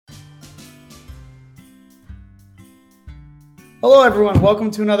Hello, everyone. Welcome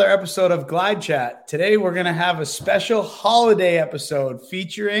to another episode of GlideChat. Today, we're going to have a special holiday episode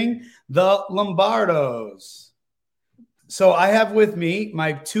featuring the Lombardos. So I have with me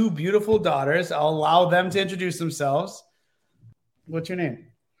my two beautiful daughters. I'll allow them to introduce themselves. What's your name?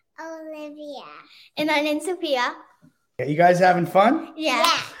 Olivia. And my name's Sophia. You guys having fun?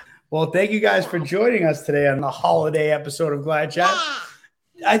 Yeah. Well, thank you guys for joining us today on the holiday episode of GlideChat.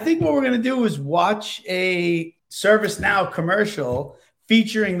 Yeah. I think what we're going to do is watch a ServiceNow commercial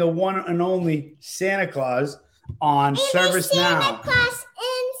featuring the one and only Santa Claus on ServiceNow. Santa Claus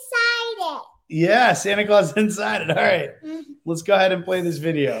inside it. Yeah, Santa Claus inside it. All right. Let's go ahead and play this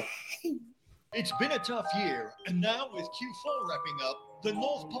video. It's been a tough year, and now with Q4 wrapping up, the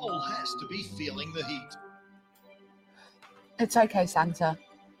North Pole has to be feeling the heat. It's okay, Santa.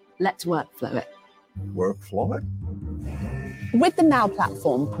 Let's workflow it. Workflow it? With the Now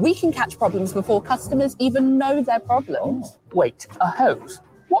platform, we can catch problems before customers even know they're problems. Wait, a hose?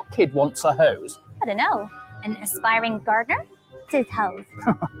 What kid wants a hose? I don't know. An aspiring gardener? It's hose.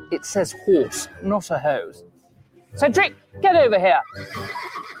 It says horse, not a hose. Cedric, get over here.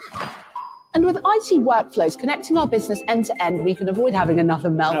 And with IT workflows connecting our business end to end, we can avoid having another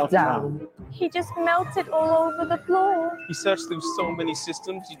meltdown. He just melted all over the floor. He searched through so many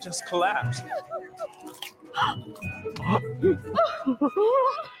systems, he just collapsed.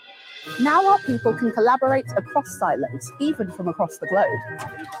 Now our people can collaborate across silos, even from across the globe.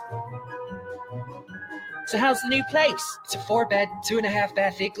 So how's the new place? It's a 4-bed, 2.5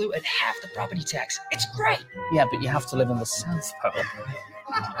 bath igloo and half the property tax. It's great. Yeah, but you have to live in the South Pole.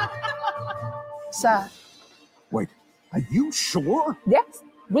 Sir. Wait, are you sure? Yes,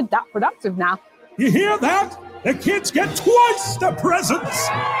 we're that productive now. You hear that? The kids get twice the presents.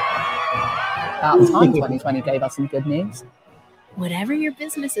 About time 2020 gave us some good news. Whatever your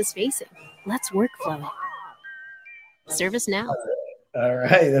business is facing, let's workflow it. ServiceNow. All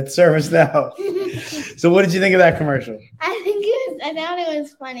right, that's ServiceNow. So what did you think of that commercial? I thought it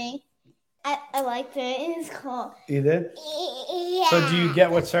was funny. I liked it. It was cool. You did? Yeah. So do you get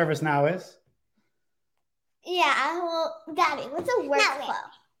what ServiceNow is? Yeah. Well, Daddy, what's a workflow?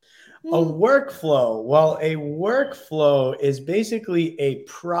 A workflow. Well, a workflow is basically a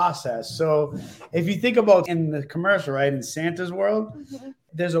process. So if you think about in the commercial, right, in Santa's world,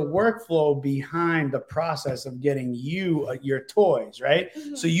 there's a workflow behind the process of getting you your toys, right?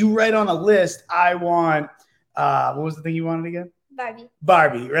 So you write on a list, I want, what was the thing you wanted again?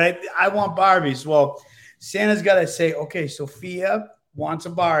 Barbie, right? I want Barbies. Well, Santa's got to say, okay, Sophia wants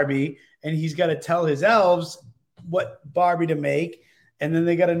a Barbie, and he's got to tell his elves what Barbie to make. And then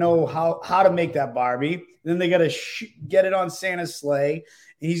they got to know how to make that Barbie. Then they got to get it on Santa's sleigh.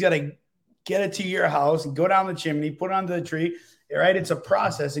 And he's got to get it to your house and go down the chimney, put it onto the tree. Right? It's a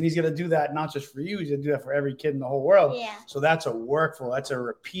process. And he's going to do that not just for you. He's going to do that for every kid in the whole world. Yeah. So that's a workflow. That's a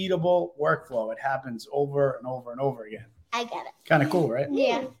repeatable workflow. It happens over and over and over again. I get it. Kind of cool, right?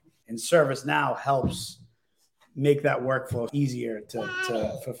 Yeah. And ServiceNow helps make that workflow easier to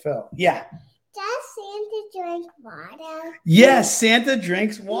fulfill. Yeah. Does Santa drink water? Yes, Santa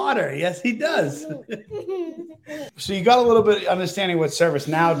drinks water. Yes, he does. So you got a little bit of understanding what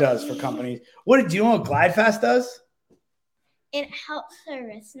ServiceNow does for companies. Do you know what GlideFast does? It helps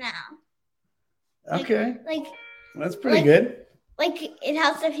ServiceNow. Okay. That's pretty like, good. Like it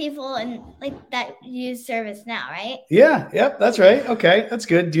helps the people and like that use ServiceNow, right? Yeah, yep, that's right. Okay, that's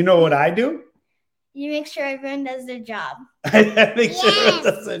good. Do you know what I do? You make sure everyone does their job. I make sure everyone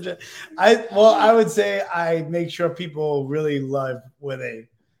does their job. I would say I make sure people really love where they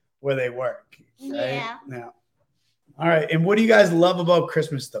work. Right? Yeah. All right. And what do you guys love about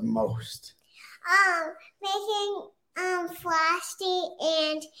Christmas the most? Making Frosty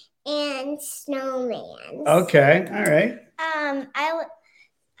and snowman. Okay. All right.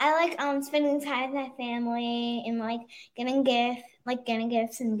 I like spending time with my family and like getting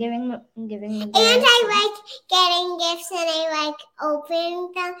gifts and giving them gifts. And I like getting gifts and I like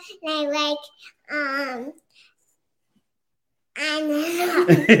opening them and I like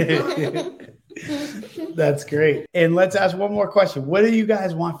That's great. And let's ask one more question. What do you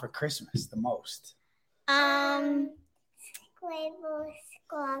guys want for Christmas the most? Scribble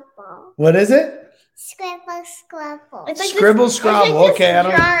Scrabble. What is it? Scribble Scrabble. It's like Scribble Scrabble. Like okay, I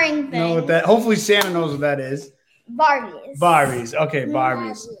don't know what that. Hopefully Santa knows what that is. Barbies. Okay,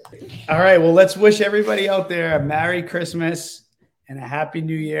 Barbies. All right. Well, let's wish everybody out there a Merry Christmas and a Happy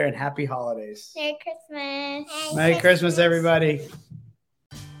New Year and Happy Holidays. Merry Christmas. Merry Christmas, everybody.